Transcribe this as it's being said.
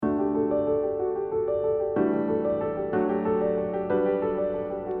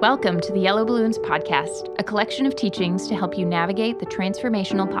Welcome to the Yellow Balloons Podcast, a collection of teachings to help you navigate the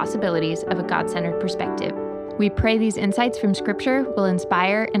transformational possibilities of a God-centered perspective. We pray these insights from Scripture will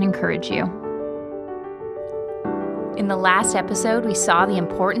inspire and encourage you. In the last episode, we saw the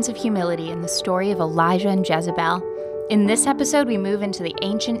importance of humility in the story of Elijah and Jezebel. In this episode, we move into the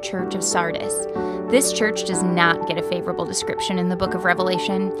ancient church of Sardis. This church does not get a favorable description in the book of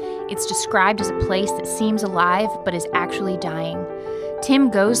Revelation. It's described as a place that seems alive but is actually dying.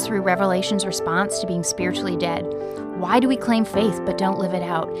 Tim goes through Revelation's response to being spiritually dead. Why do we claim faith but don't live it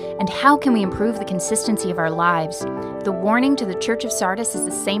out? And how can we improve the consistency of our lives? The warning to the Church of Sardis is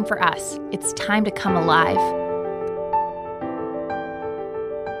the same for us. It's time to come alive.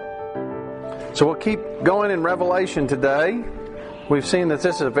 So we'll keep going in Revelation today. We've seen that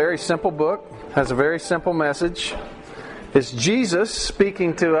this is a very simple book, has a very simple message. It's Jesus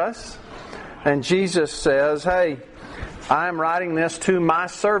speaking to us. And Jesus says, hey, I'm writing this to my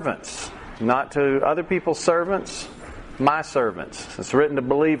servants, not to other people's servants, my servants. It's written to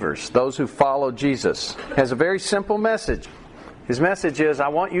believers, those who follow Jesus. It has a very simple message. His message is, I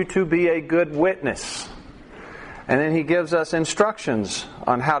want you to be a good witness. And then he gives us instructions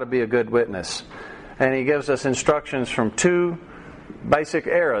on how to be a good witness. And he gives us instructions from two basic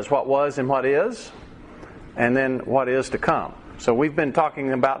eras, what was and what is, and then what is to come. So we've been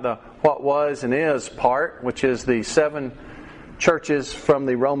talking about the what was and is part, which is the 7 churches from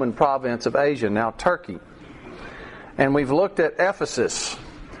the Roman province of Asia, now Turkey. And we've looked at Ephesus,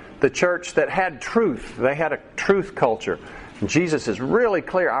 the church that had truth. They had a truth culture. And Jesus is really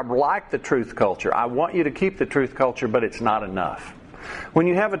clear, I like the truth culture. I want you to keep the truth culture, but it's not enough. When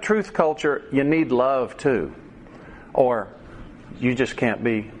you have a truth culture, you need love too. Or you just can't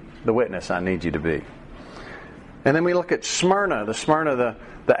be the witness I need you to be. And then we look at Smyrna,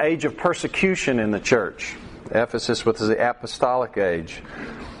 the age of persecution in the church. Ephesus was the apostolic age.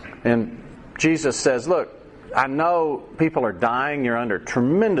 And Jesus says, look, I know people are dying. You're under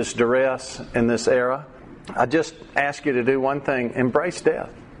tremendous duress in this era. I just ask you to do one thing. Embrace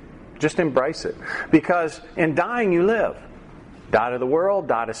death. Just embrace it. Because in dying you live. Die to the world,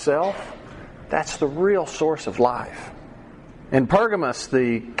 die to self. That's the real source of life. In Pergamos,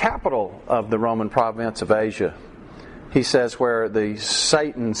 the capital of the Roman province of Asia, he says where the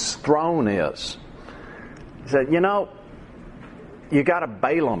Satan's throne is. He said, you got a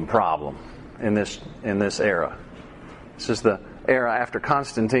Balaam problem in this era. This is the era after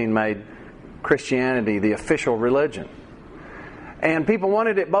Constantine made Christianity the official religion. And people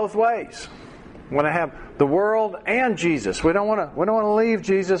wanted it both ways. We want to have the world and Jesus. We don't want to leave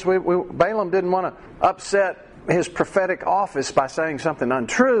Jesus. Balaam didn't want to upset his prophetic office by saying something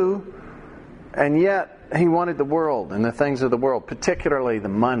untrue, and yet he wanted the world and the things of the world, particularly the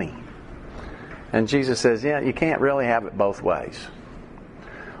money. And Jesus says, yeah, you can't really have it both ways.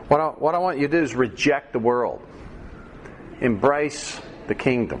 What I want you to do is reject the world. Embrace the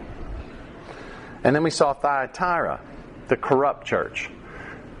kingdom. And then we saw Thyatira, the corrupt church.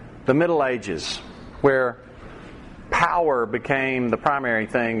 The Middle Ages, where power became the primary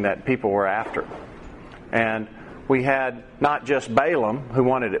thing that people were after. And we had not just Balaam, who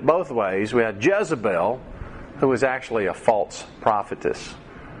wanted it both ways. We had Jezebel, who was actually a false prophetess.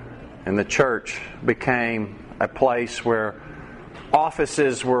 And the church became a place where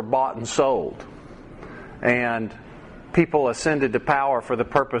offices were bought and sold. And people ascended to power for the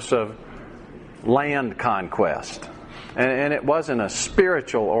purpose of land conquest. And it wasn't a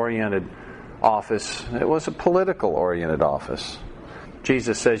spiritual-oriented office. It was a political-oriented office.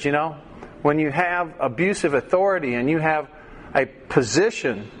 Jesus says, when you have abusive authority and you have a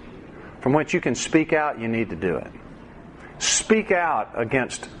position from which you can speak out, you need to do it. Speak out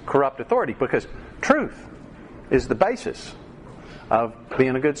against corrupt authority, because truth is the basis of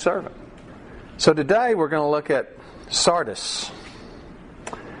being a good servant. So today we're going to look at Sardis.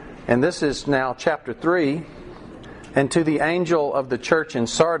 And this is now chapter 3. And to the angel of the church in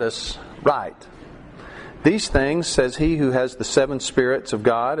Sardis write, these things says he who has the 7 spirits of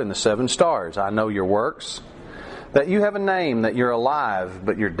God and the 7 stars. I know your works, that you have a name, that you're alive,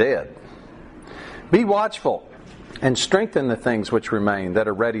 but you're dead. Be watchful and strengthen the things which remain that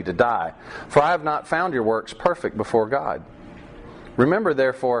are ready to die. For I have not found your works perfect before God. Remember,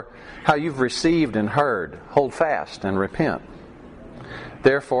 therefore, how you've received and heard. Hold fast and repent.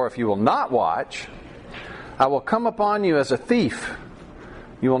 Therefore, if you will not watch, I will come upon you as a thief.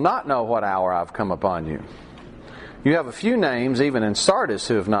 You will not know what hour I've come upon you. You have a few names, even in Sardis,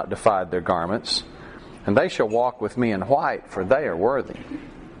 who have not defiled their garments, and they shall walk with me in white, for they are worthy.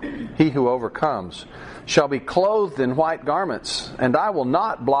 he who overcomes, shall be clothed in white garments, and I will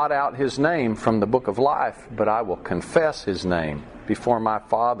not blot out his name from the book of life, but I will confess his name before my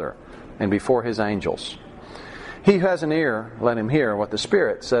Father and before his angels. He who has an ear, let him hear what the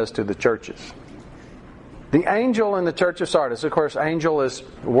Spirit says to the churches. The angel in the church of Sardis, of course, angel is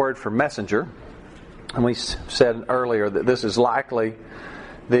a word for messenger. And we said earlier that this is likely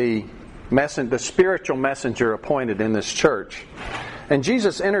the spiritual messenger appointed in this church. And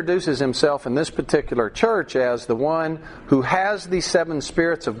Jesus introduces himself in this particular church as the one who has the 7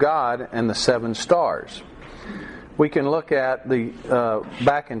 spirits of God and the 7 stars. We can look at the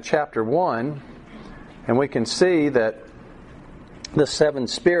back in chapter 1, and we can see that the 7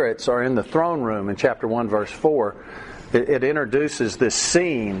 spirits are in the throne room in chapter 1, verse 4. It introduces this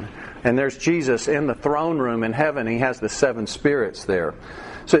scene, and there's Jesus in the throne room in heaven. He has the 7 spirits there.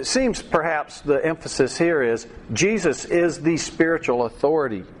 So it seems perhaps the emphasis here is Jesus is the spiritual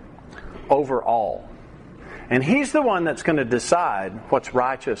authority over all. And He's the one that's going to decide what's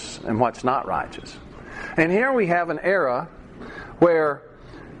righteous and what's not righteous. And here we have an era where,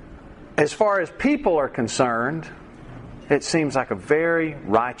 as far as people are concerned, it seems like a very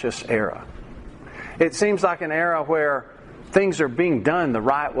righteous era. It seems like an era where things are being done the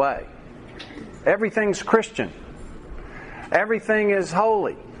right way. Everything's Christian. Everything is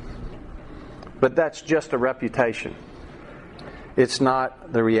holy. But that's just a reputation. It's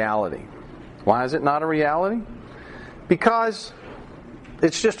not the reality. Why is it not a reality? Because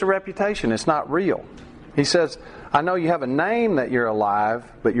it's just a reputation. It's not real. He says, I know you have a name that you're alive,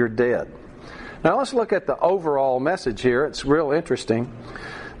 but you're dead. Now let's look at the overall message here. It's real interesting.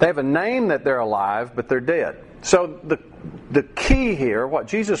 They have a name that they're alive, but they're dead. So the key here, what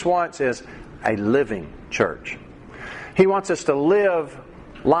Jesus wants is a living church. He wants us to live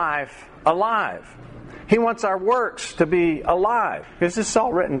life alive. He wants our works to be alive. Because this is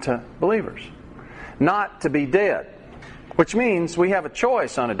all written to believers. Not to be dead. Which means we have a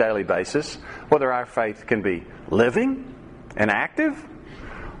choice on a daily basis whether our faith can be living and active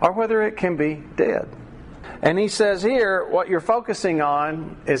or whether it can be dead. And he says here, what you're focusing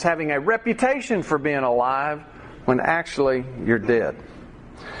on is having a reputation for being alive when actually you're dead.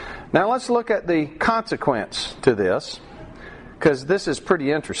 Now let's look at the consequence to this, because this is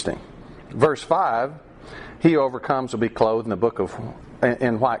pretty interesting. Verse 5, he who overcomes will be clothed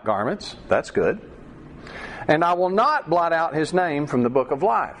in white garments. That's good. And I will not blot out his name from the book of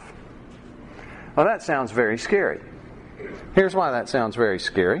life. Well, that sounds very scary. Here's why that sounds very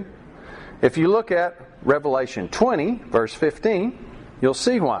scary. If you look at Revelation 20, verse 15, you'll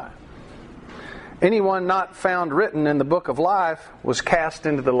see why. Anyone not found written in the book of life was cast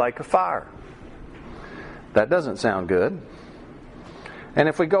into the lake of fire. That doesn't sound good. And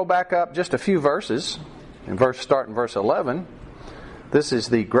if we go back up just a few verses, start in verse 11, this is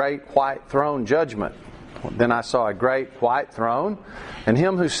the great white throne judgment. Then I saw a great white throne, and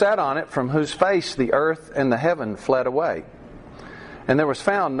him who sat on it, from whose face the earth and the heaven fled away. And there was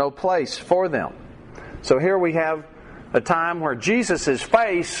found no place for them. So here we have a time where Jesus'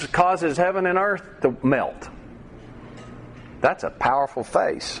 face causes heaven and earth to melt. That's a powerful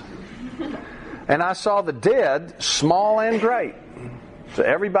face. And I saw the dead, small and great. So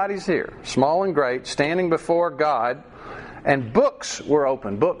everybody's here, small and great, standing before God. And books were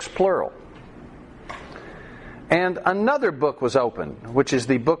opened, books plural. And another book was opened, which is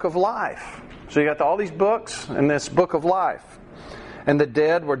the book of life. So you got all these books in this book of life. And the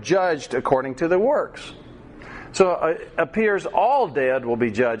dead were judged according to their works. So it appears all dead will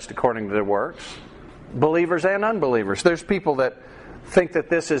be judged according to their works, believers and unbelievers. There's people that think that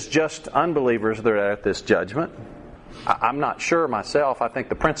this is just unbelievers that are at this judgment. I'm not sure myself. I think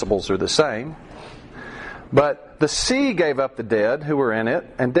the principles are the same. But the sea gave up the dead who were in it,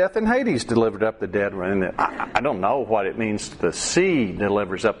 and death and Hades delivered up the dead who were in it. I don't know what it means the sea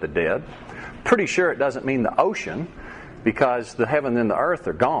delivers up the dead. Pretty sure it doesn't mean the ocean, because the heaven and the earth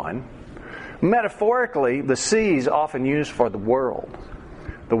are gone. Metaphorically, the sea is often used for the world.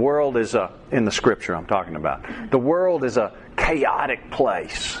 The world is in the scripture I'm talking about. The world is a chaotic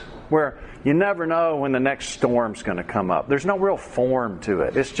place where you never know when the next storm's going to come up. There's no real form to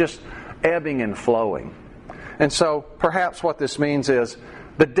it. It's just ebbing and flowing. And so perhaps what this means is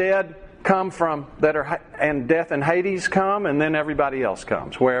the dead come from and death and Hades come, and then everybody else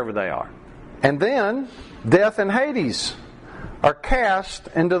comes wherever they are. And then death and Hades are cast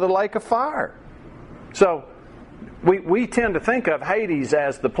into the lake of fire. So we tend to think of Hades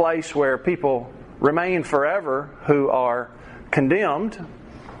as the place where people remain forever who are condemned.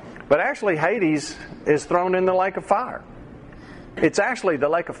 But actually Hades is thrown in the lake of fire. It's actually the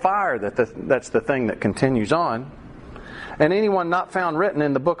lake of fire that's the thing that continues on. and anyone not found written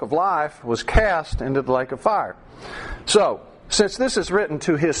in the book of life was cast into the lake of fire. So, since this is written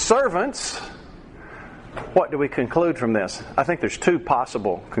to his servants, what do we conclude from this? I think there's two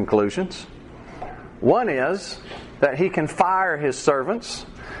possible conclusions. One is that he can fire his servants,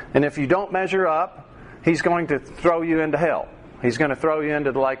 and if you don't measure up, he's going to throw you into hell. He's going to throw you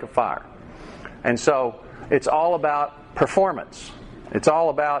into the lake of fire. And so, it's all about performance. It's all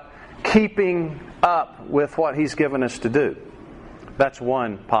about keeping up with what he's given us to do. That's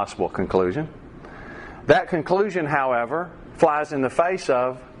one possible conclusion. That conclusion, however, flies in the face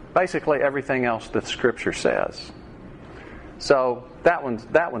of basically everything else that Scripture says. So that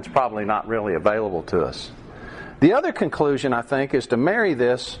one's probably not really available to us. The other conclusion, I think, is to marry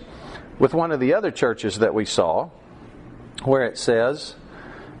this with one of the other churches that we saw, where it says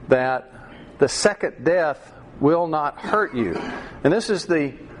that the second death will not hurt you. And this is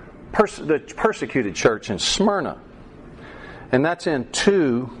the persecuted church in Smyrna. And that's in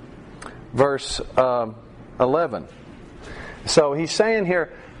 2, verse 11. So he's saying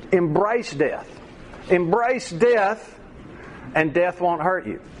here, embrace death. Embrace death, and death won't hurt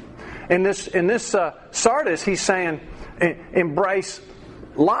you. In this Sardis, he's saying, embrace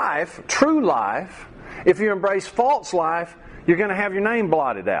life, true life. If you embrace false life, you're going to have your name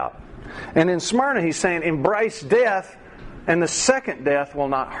blotted out. And in Smyrna, he's saying, embrace death, and the second death will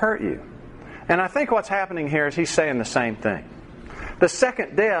not hurt you. And I think what's happening here is he's saying the same thing. The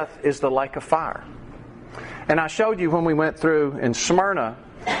second death is the lake of fire. And I showed you when we went through in Smyrna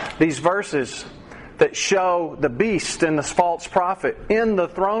these verses that show the beast and the false prophet in the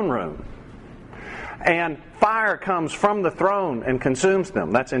throne room. And fire comes from the throne and consumes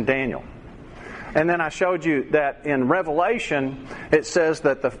them. That's in Daniel. And then I showed you that in Revelation it says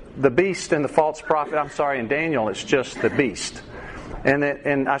that the beast and the false prophet, in Daniel it's just the beast.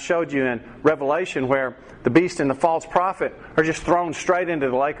 And I showed you in Revelation where the beast and the false prophet are just thrown straight into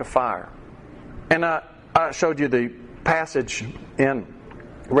the lake of fire. And I showed you the passage in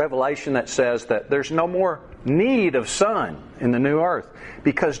Revelation that says that there's no more need of sun in the new earth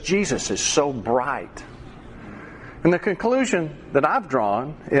because Jesus is so bright. And the conclusion that I've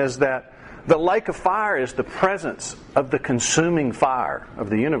drawn is that the lake of fire is the presence of the consuming fire of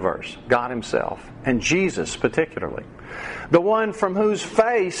the universe, God Himself, and Jesus particularly. The one from whose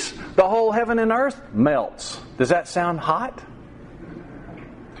face the whole heaven and earth melts. Does that sound hot?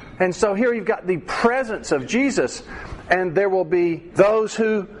 And so here you've got the presence of Jesus, and there will be those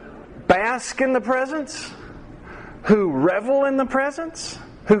who bask in the presence, who revel in the presence,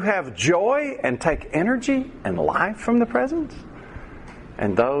 who have joy and take energy and life from the presence,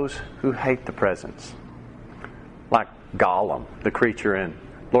 and those who hate the presence. Like Gollum, the creature in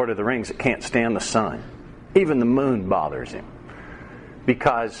Lord of the Rings that can't stand the sun. Even the moon bothers him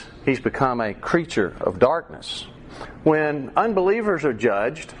because he's become a creature of darkness. When unbelievers are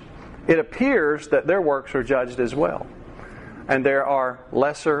judged, it appears that their works are judged as well. And there are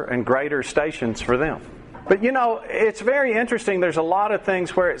lesser and greater stations for them. But it's very interesting. There's a lot of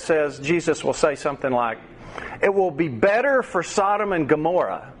things where it says, Jesus will say something like, it will be better for Sodom and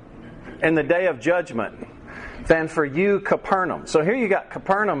Gomorrah in the day of judgment than for you, Capernaum. So here you got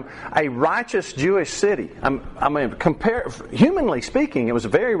Capernaum, a righteous Jewish city. Humanly speaking, it was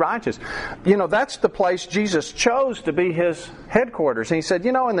very righteous. That's the place Jesus chose to be His headquarters. And He said,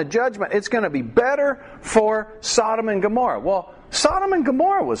 in the judgment, it's going to be better for Sodom and Gomorrah. Well, Sodom and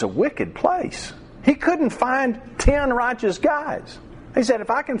Gomorrah was a wicked place. He couldn't find 10 righteous guys. He said, if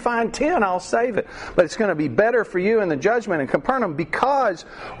I can find 10, I'll save it. But it's going to be better for you in the judgment in Capernaum because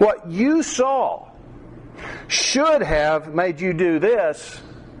what you saw should have made you do this.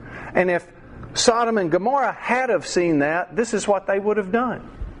 And if Sodom and Gomorrah had have seen that, this is what they would have done.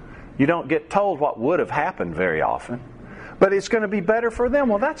 You don't get told what would have happened very often. But it's going to be better for them.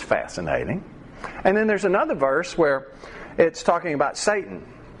 Well, that's fascinating. And then there's another verse where it's talking about Satan.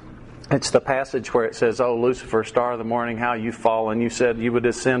 It's the passage where it says, "Oh, Lucifer, star of the morning, how you've fallen. You said you would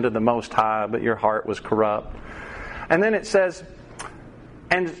ascend to the Most High, but your heart was corrupt." And then it says,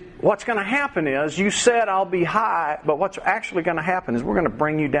 and what's going to happen is, you said I'll be high, but what's actually going to happen is we're going to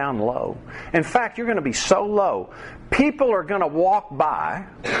bring you down low. In fact, you're going to be so low, people are going to walk by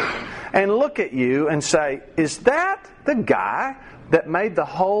and look at you and say, is that the guy that made the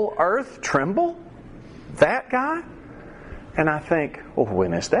whole earth tremble? That guy? And I think, well,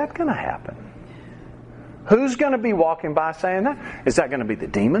 when is that going to happen? Who's going to be walking by saying that? Is that going to be the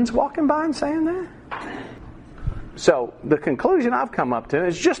demons walking by and saying that? So the conclusion I've come up to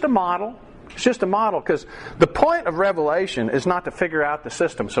is just a model. It's just a model because the point of Revelation is not to figure out the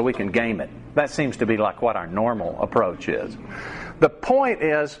system so we can game it. That seems to be like what our normal approach is. The point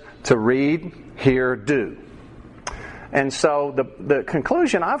is to read, hear, do. And so the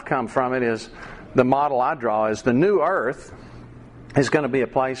conclusion I've come from it is, the model I draw is the new earth is going to be a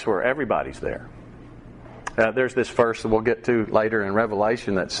place where everybody's there. There's this verse that we'll get to later in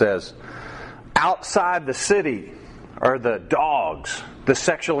Revelation that says, outside the city are the dogs, the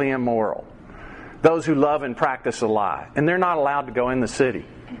sexually immoral, those who love and practice a lie, and they're not allowed to go in the city.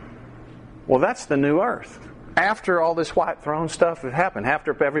 Well, that's the new earth. After all this white throne stuff has happened,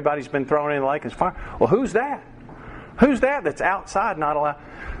 after everybody's been thrown in the lake and fire, well, who's that? Who's that's outside, not allowed?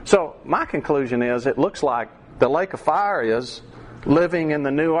 So my conclusion is, it looks like the lake of fire is living in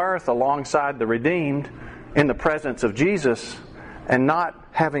the new earth alongside the redeemed in the presence of Jesus, and not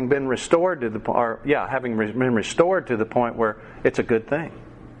having been restored to having been restored to the point where it's a good thing.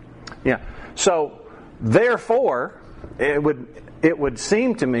 Yeah. So therefore, it would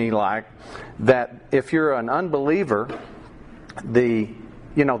seem to me like that if you're an unbeliever, the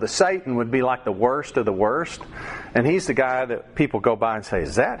Satan would be like the worst of the worst, and he's the guy that people go by and say,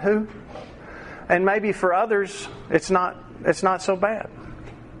 "Is that who?" And maybe for others, it's not so bad.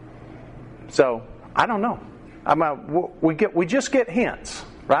 So I don't know. We just get hints,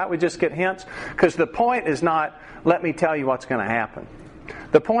 right? We just get hints, because the point is not, let me tell you what's going to happen.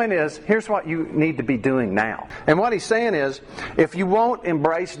 The point is, here's what you need to be doing now. And what he's saying is, if you won't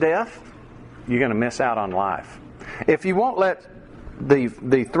embrace death, you're going to miss out on life. If you won't let the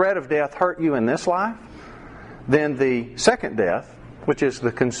threat of death hurt you in this life, then the second death, which is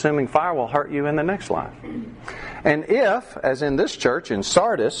the consuming fire, will hurt you in the next life. And if, as in this church in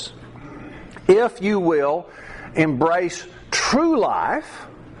Sardis, if you will embrace true life,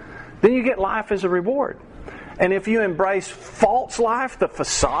 then you get life as a reward. And if you embrace false life, the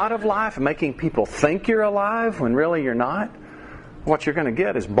facade of life, making people think you're alive when really you're not, what you're going to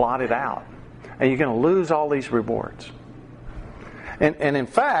get is blotted out. And you're going to lose all these rewards. And in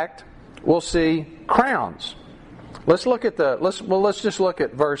fact, we'll see crowns. Let's just look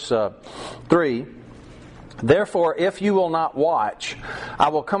at verse 3. Therefore, if you will not watch, I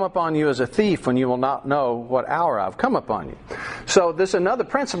will come upon you as a thief when you will not know what hour I've come upon you. So there's another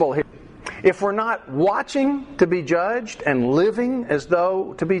principle here. If we're not watching to be judged and living as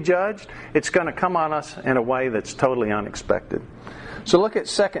though to be judged, it's going to come on us in a way that's totally unexpected. So look at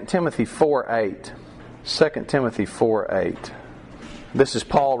 2 Timothy 4:8. 2 Timothy 4:8. This is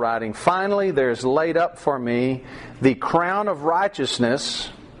Paul writing, "Finally, there is laid up for me the crown of righteousness,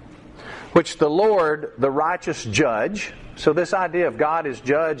 which the Lord, the righteous judge," so this idea of God as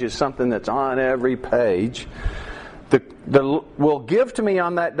judge is something that's on every page, "will give to me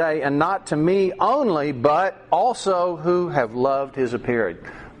on that day, and not to me only, but also who have loved his appearing."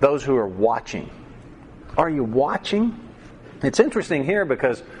 Those who are watching. Are you watching? It's interesting here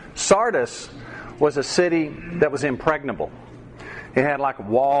because Sardis was a city that was impregnable. It had like a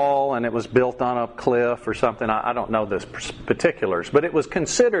wall, and it was built on a cliff or something. I don't know the particulars, but it was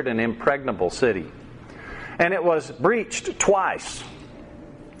considered an impregnable city. And it was breached twice.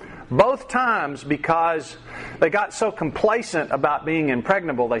 Both times because they got so complacent about being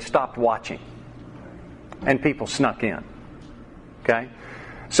impregnable, they stopped watching. And people snuck in. Okay?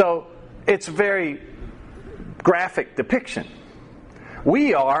 So it's a very graphic depiction.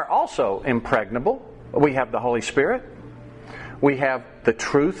 We are also impregnable. We have the Holy Spirit. We have the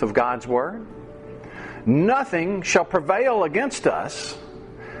truth of God's Word. Nothing shall prevail against us,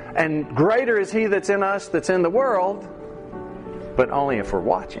 and greater is He that's in us that's in the world, but only if we're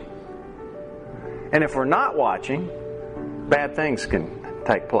watching. And if we're not watching, bad things can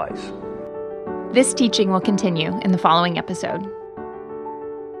take place. This teaching will continue in the following episode.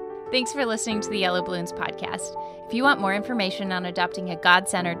 Thanks for listening to the Yellow Balloons podcast. If you want more information on adopting a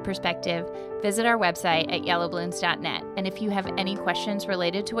God-centered perspective, visit our website at yellowballoons.net. And if you have any questions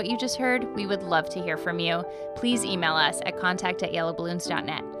related to what you just heard, we would love to hear from you. Please email us at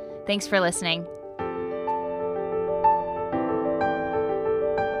contact@yellowballoons.net. Thanks for listening.